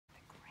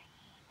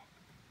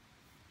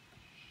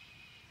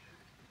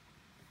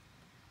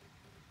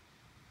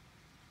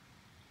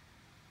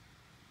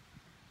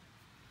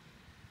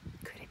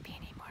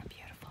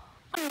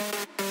Hey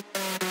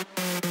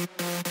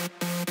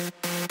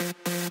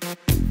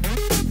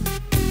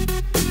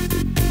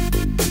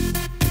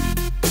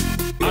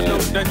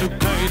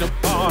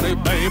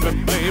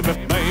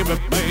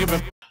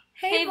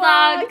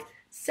vlog!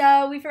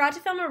 So we forgot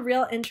to film a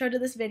real intro to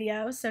this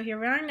video, so here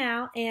we are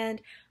now,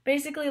 and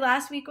basically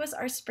last week was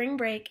our spring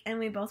break and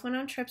we both went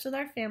on trips with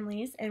our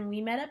families and we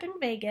met up in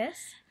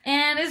Vegas.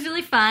 And it was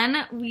really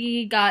fun.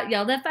 We got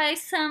yelled at by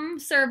some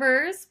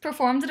servers,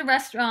 performed at a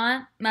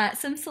restaurant, met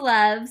some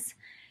celebs.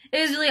 It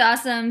was really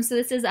awesome, so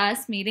this is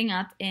us meeting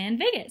up in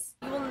Vegas.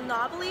 You will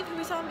not believe who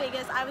we saw in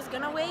Vegas. I was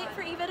gonna wait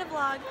for Eva to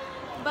vlog,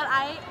 but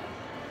I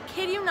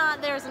kid you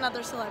not, there's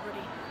another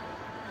celebrity.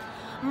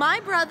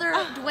 My brother,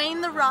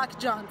 Dwayne "The Rock"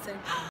 Johnson.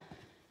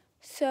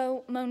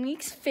 So,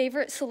 Monique's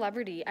favorite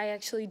celebrity I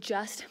actually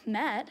just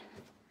met,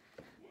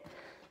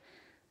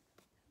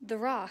 The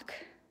Rock.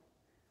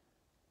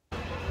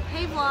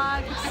 Hey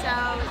vlog,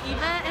 so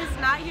Eva is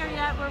not here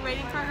yet, we're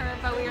waiting for her,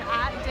 but we are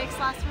at Dick's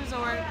Last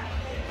Resort,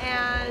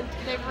 and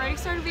they've already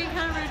started being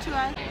kind of rude to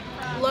us.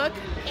 Look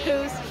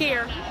who's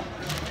here.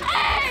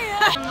 Hey!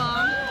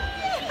 Mom.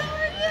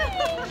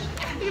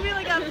 You mean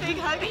like a big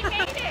hug? We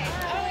made it!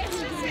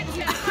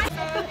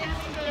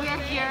 We are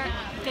here,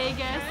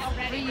 Vegas,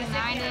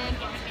 reunited,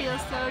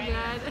 feels so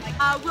good.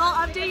 We'll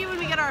update you when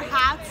we get our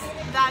hats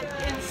that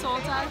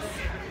insult us.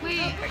 Wait,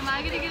 am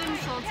I gonna get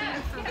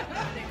insulted?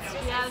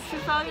 Yeah,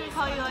 she's probably gonna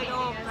call you like a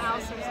little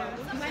mouse or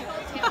something. My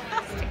whole tail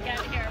has to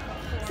get here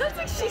before. Sounds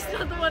like she's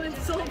not the one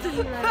insulting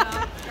you right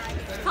now.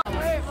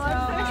 Wait,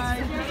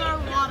 here's our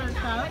water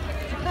cup.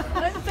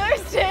 I'm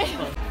thirsty.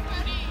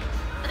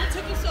 It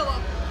took you so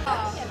long.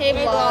 Hey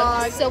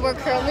vlog. So we're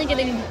currently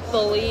getting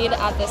bullied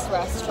at this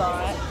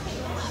restaurant.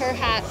 Her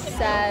hat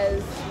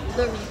says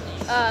the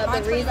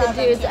reason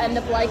dudes end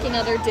up liking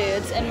other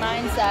dudes, and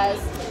mine says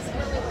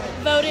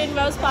voted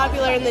most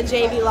popular in the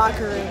JV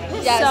locker room.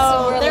 Yes,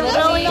 so we're they're really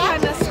literally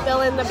kind of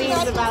spilling the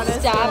beans about us.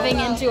 stabbing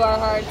into our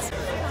hearts.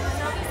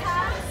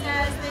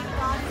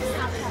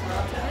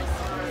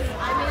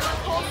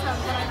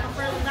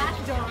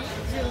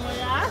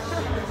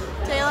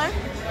 Taylor,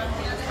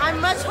 I'm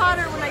much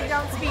hotter when I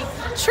don't speak.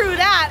 True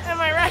that, am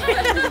I right?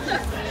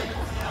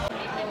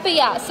 But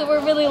yeah, so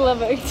we're really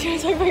living. Do you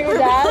want to talk about your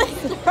dad?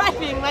 Really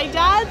thriving. My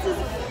dad's is,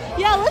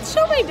 yeah, let's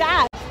show my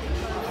dad.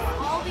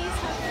 All these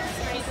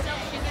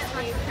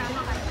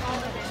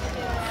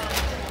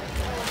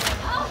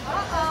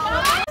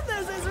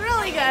this is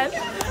really good.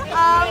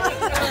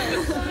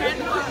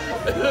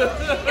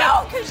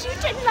 No, because you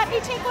didn't let me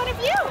take one of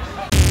you.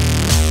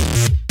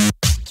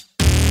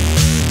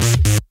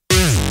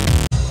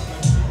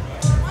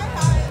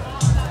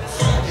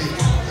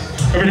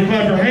 Everybody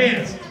clap your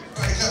hands.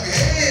 Everybody clap your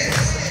hands.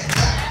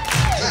 Clap,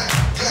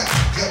 clap,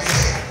 clap your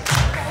hands.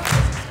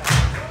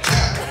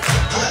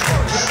 Clap,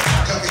 clap,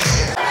 clap your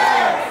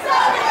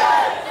hands.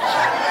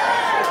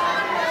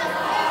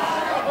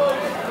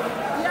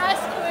 Yes,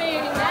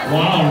 queen.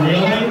 Wow,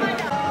 really?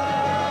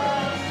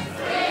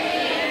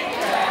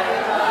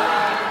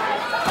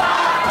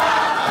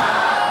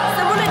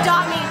 Someone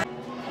adopt me.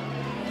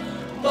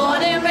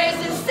 Born and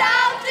raised in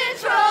South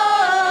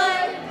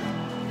Detroit.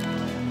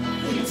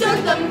 Took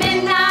the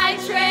midnight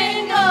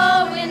train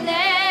going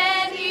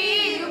anywhere.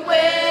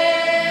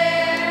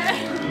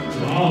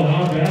 Wow,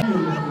 not bad.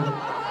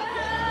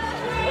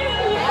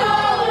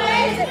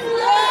 Always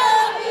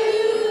love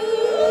you.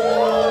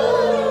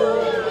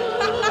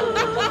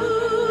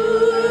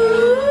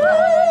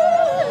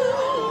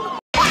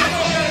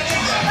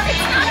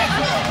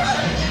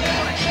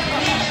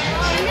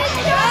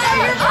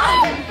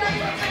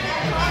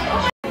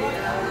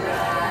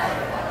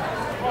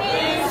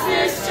 This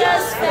is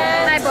just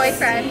My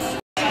boyfriend.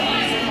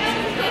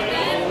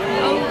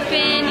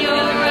 Open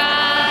your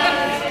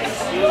eyes.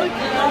 Look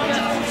up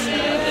to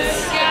the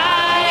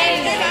sky.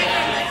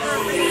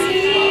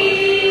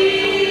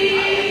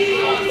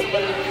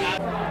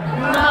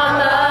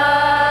 Mama,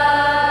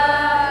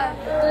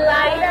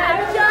 life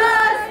has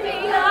just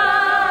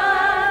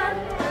begun.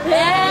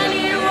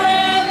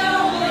 Anywhere the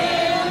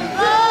wind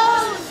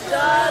blows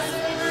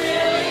doesn't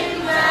really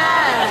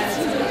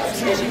matter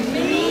to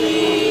me.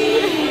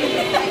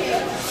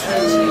 To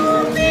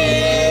me.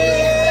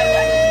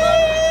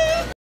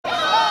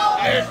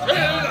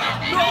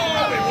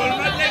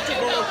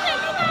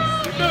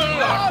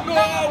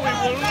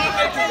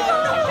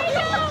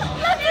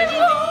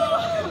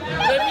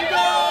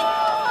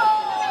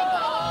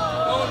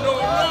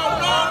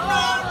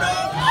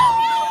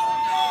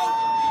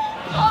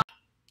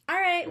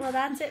 Alright, well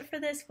that's it for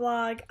this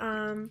vlog.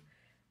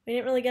 We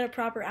didn't really get a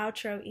proper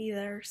outro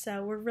either,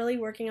 so we're really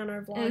working on our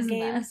It vlog was a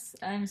game. mess.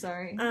 I'm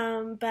sorry.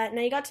 But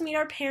now you got to meet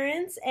our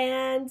parents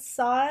and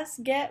saw us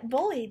get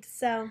bullied,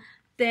 so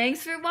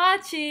Thanks for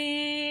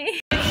watching.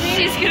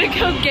 She's gonna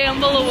go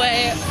gamble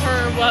away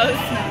her woes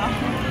now.